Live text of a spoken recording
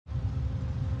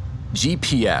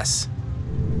GPS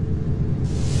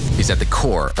is at the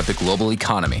core of the global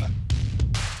economy,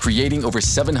 creating over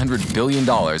 $700 billion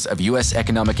of U.S.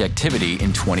 economic activity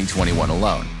in 2021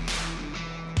 alone.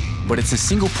 But it's a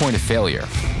single point of failure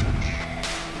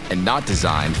and not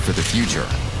designed for the future.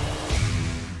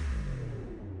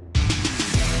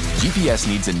 GPS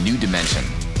needs a new dimension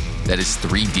that is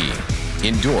 3D,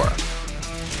 indoor,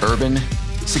 urban,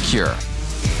 secure.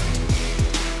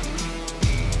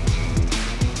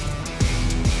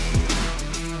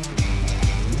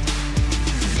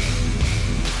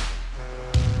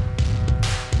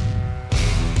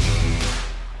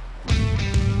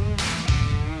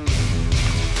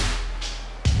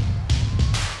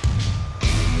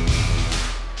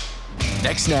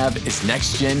 NextNav is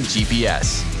next-gen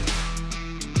GPS.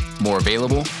 More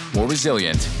available, more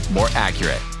resilient, more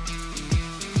accurate.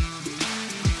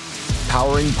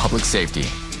 Powering public safety.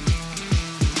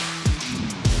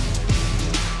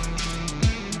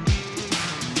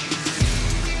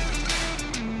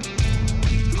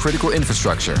 Critical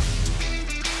infrastructure.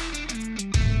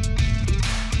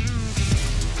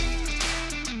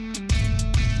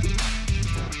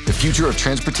 The future of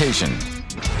transportation.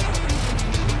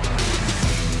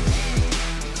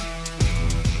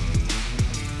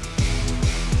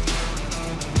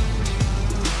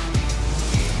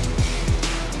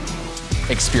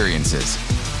 Experiences.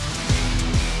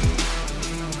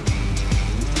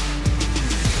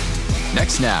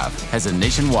 NextNav has a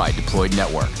nationwide deployed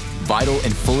network, vital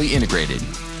and fully integrated,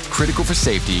 critical for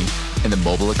safety and the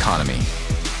mobile economy.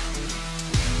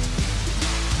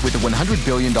 With a $100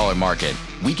 billion market,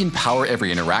 we can power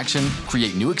every interaction,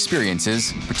 create new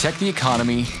experiences, protect the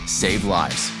economy, save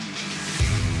lives.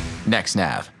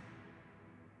 NextNav.